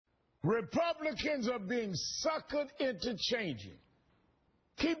Republicans are being suckered into changing.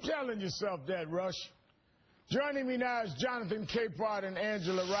 Keep telling yourself that, Rush. Joining me now is Jonathan Capehart and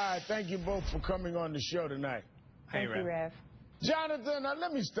Angela Rye. Thank you both for coming on the show tonight. Thank you, Rev. Jonathan, now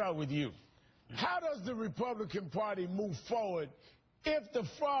let me start with you. How does the Republican Party move forward if the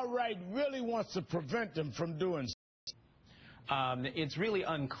far right really wants to prevent them from doing so? It's really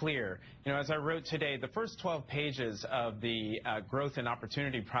unclear. You know, as I wrote today, the first 12 pages of the Growth and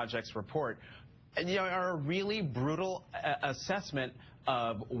Opportunity Project's report are a really brutal assessment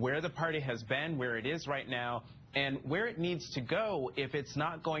of where the party has been, where it is right now, and where it needs to go if it's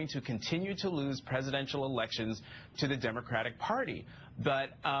not going to continue to lose presidential elections to the Democratic Party.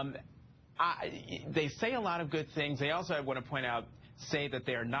 But they say a lot of good things. They also, I want to point out, say that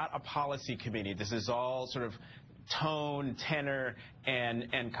they are not a policy committee. This is all sort of tone, tenor,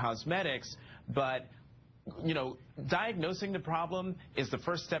 and cosmetics. But, you know, diagnosing the problem is the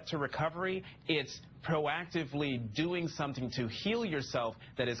first step to recovery. It's proactively doing something to heal yourself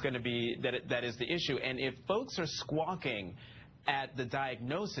that is going to be, that is the issue. And if folks are squawking at the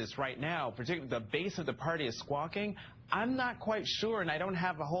diagnosis right now, particularly the base of the party is squawking, I'm not quite sure, and I don't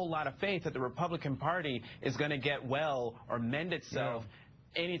have a whole lot of faith that the Republican Party is going to get well or mend itself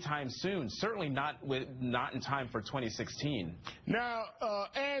anytime soon. Certainly not in time for 2016. Now,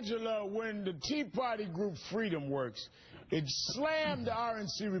 Angela, when the Tea Party group Freedom Works, it slammed the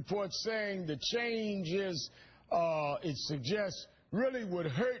RNC report saying the changes it suggests really would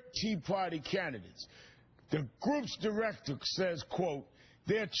hurt Tea Party candidates. The group's director says, quote,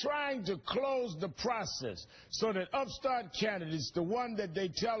 "They're trying to close the process so that upstart candidates, the one that they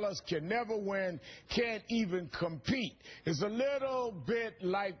tell us can never win, can't even compete. It's a little bit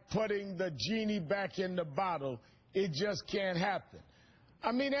like putting the genie back in the bottle. It just can't happen."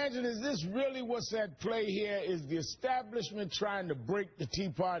 I mean, Angela, is this really what's at play here? Is the establishment trying to break the Tea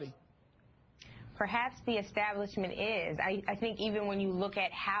Party? Perhaps the establishment is. I think even when you look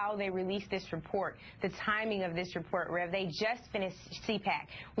at how they released this report, the timing of this report, Rev, they just finished CPAC.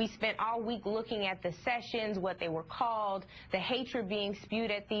 We spent all week looking at the sessions, what they were called, the hatred being spewed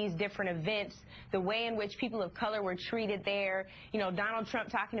at these different events, the way in which people of color were treated there, you know, Donald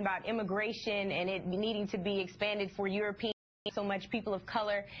Trump talking about immigration and it needing to be expanded for European. So much people of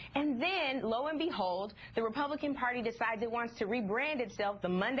color. And then, lo and behold, the Republican Party decides it wants to rebrand itself the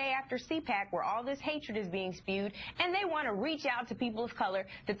Monday after CPAC, where all this hatred is being spewed, and they want to reach out to people of color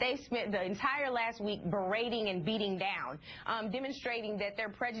that they spent the entire last week berating and beating down, demonstrating that their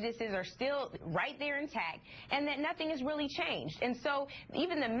prejudices are still right there intact and that nothing has really changed. And so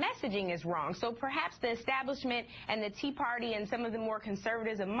even the messaging is wrong. So perhaps the establishment and the Tea Party and some of the more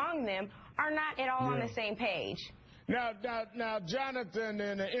conservatives among them are not at all on the same page. Now, Jonathan,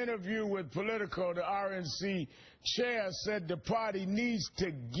 in an interview with Politico, the RNC chair said the party needs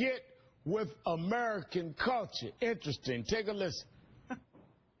to get with American culture. Interesting. Take a listen.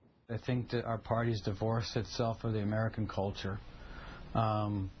 I think that our party's divorced itself from the American culture.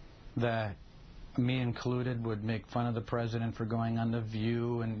 That me included would make fun of the president for going on The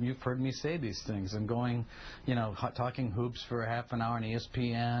View, and you've heard me say these things, and going, you know, talking hoops for a half an hour on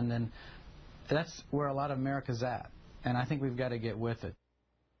ESPN, and that's where a lot of America's at. And I think we've got to get with it.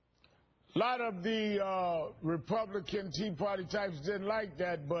 A lot of the Republican Tea Party types didn't like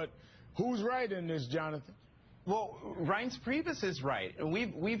that, but who's right in this, Jonathan? Well, Reince Priebus is right.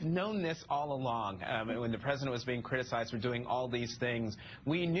 We've known this all along. When the president was being criticized for doing all these things,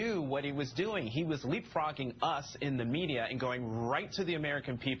 we knew what he was doing. He was leapfrogging us in the media and going right to the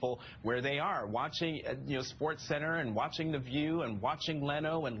American people where they are, watching Sports Center and watching The View and watching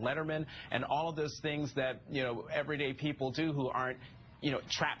Leno and Letterman and all of those things that everyday people do who aren't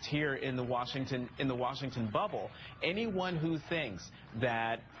trapped here in the Washington bubble. Anyone who thinks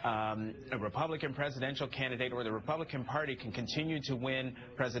that a Republican presidential candidate or the Republican Party can continue to win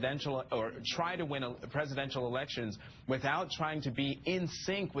presidential or try to win presidential elections without trying to be in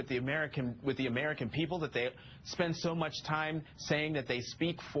sync with the American people that they spend so much time saying that they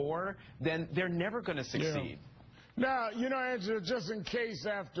speak for, then they're never going to succeed. Yeah. Now, Angela, just in case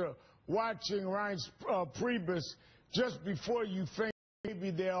after watching Reince Priebus, just before you think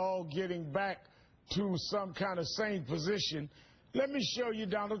maybe they're all getting back to some kind of sane position, let me show you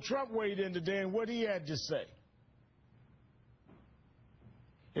Donald Trump weighed in today and what he had to say.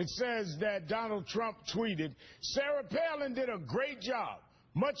 It says that Donald Trump tweeted, "Sarah Palin did a great job.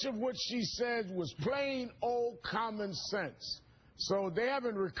 Much of what she said was plain old common sense." So they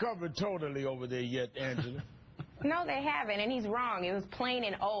haven't recovered totally over there yet, Angela. No, they haven't, and he's wrong. It was plain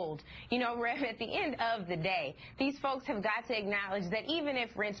and old. You know, Rev, at the end of the day, these folks have got to acknowledge that even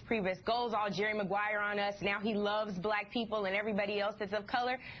if Reince Priebus goes all Jerry Maguire on us, now he loves black people and everybody else that's of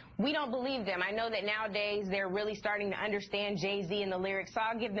color, we don't believe them. I know that nowadays they're really starting to understand Jay-Z and the lyrics, so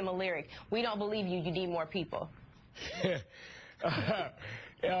I'll give them a lyric. We don't believe you. You need more people. Let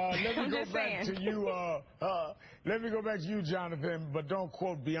me go back to you. Let me go back to you, Jonathan, but don't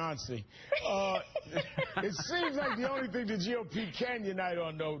quote Beyonce. It seems like the only thing the GOP can unite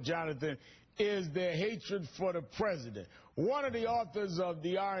on, though, Jonathan, is their hatred for the president. One of the authors of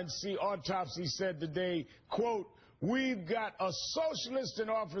the RNC autopsy said today, quote, "We've got a socialist in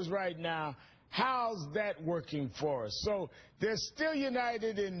office right now. How's that working for us?" So they're still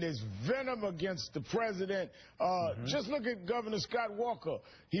united in this venom against the president. Just look at Governor Scott Walker.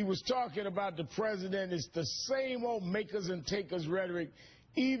 He was talking about the president. It's the same old makers and takers rhetoric,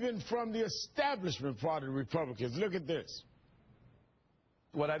 even from the establishment part of the Republicans. Look at this.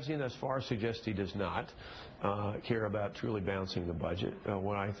 What I've seen thus far suggests he does not care about truly balancing the budget.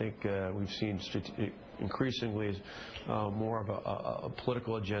 What I think we've seen increasingly is more of a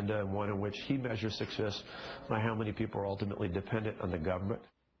political agenda, and one in which he measures success by how many people are ultimately dependent on the government.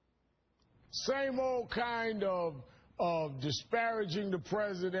 Same old kind of disparaging the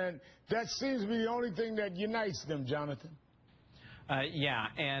president. That seems to be the only thing that unites them, Jonathan. Yeah,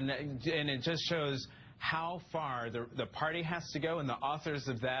 and it just shows how far the party has to go, and the authors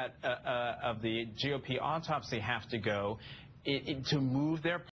of that of the GOP autopsy have to go to move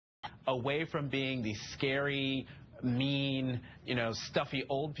their away from being the scary, mean, stuffy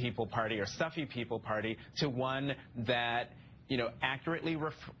old people party or stuffy people party to one that accurately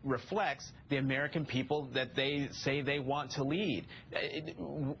reflects the American people that they say they want to lead.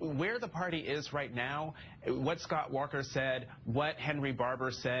 Where the party is right now, what Scott Walker said, what Henry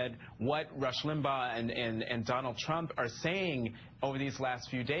Barber said, what Rush Limbaugh and Donald Trump are saying over these last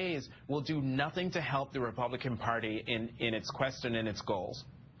few days will do nothing to help the Republican Party in its quest and in its goals.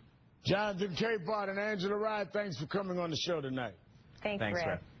 Jonathan Capehart and Angela Rye, thanks for coming on the show tonight. Thanks,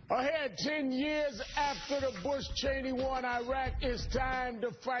 Rev. Ahead, 10 years after the Bush-Cheney war in Iraq, it's time to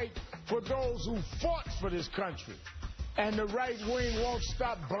fight for those who fought for this country. And the right wing won't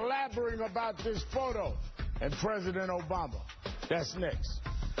stop blabbering about this photo and President Obama. That's next.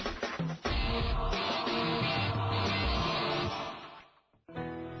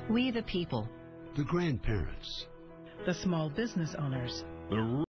 We the people. The grandparents. The small business owners. The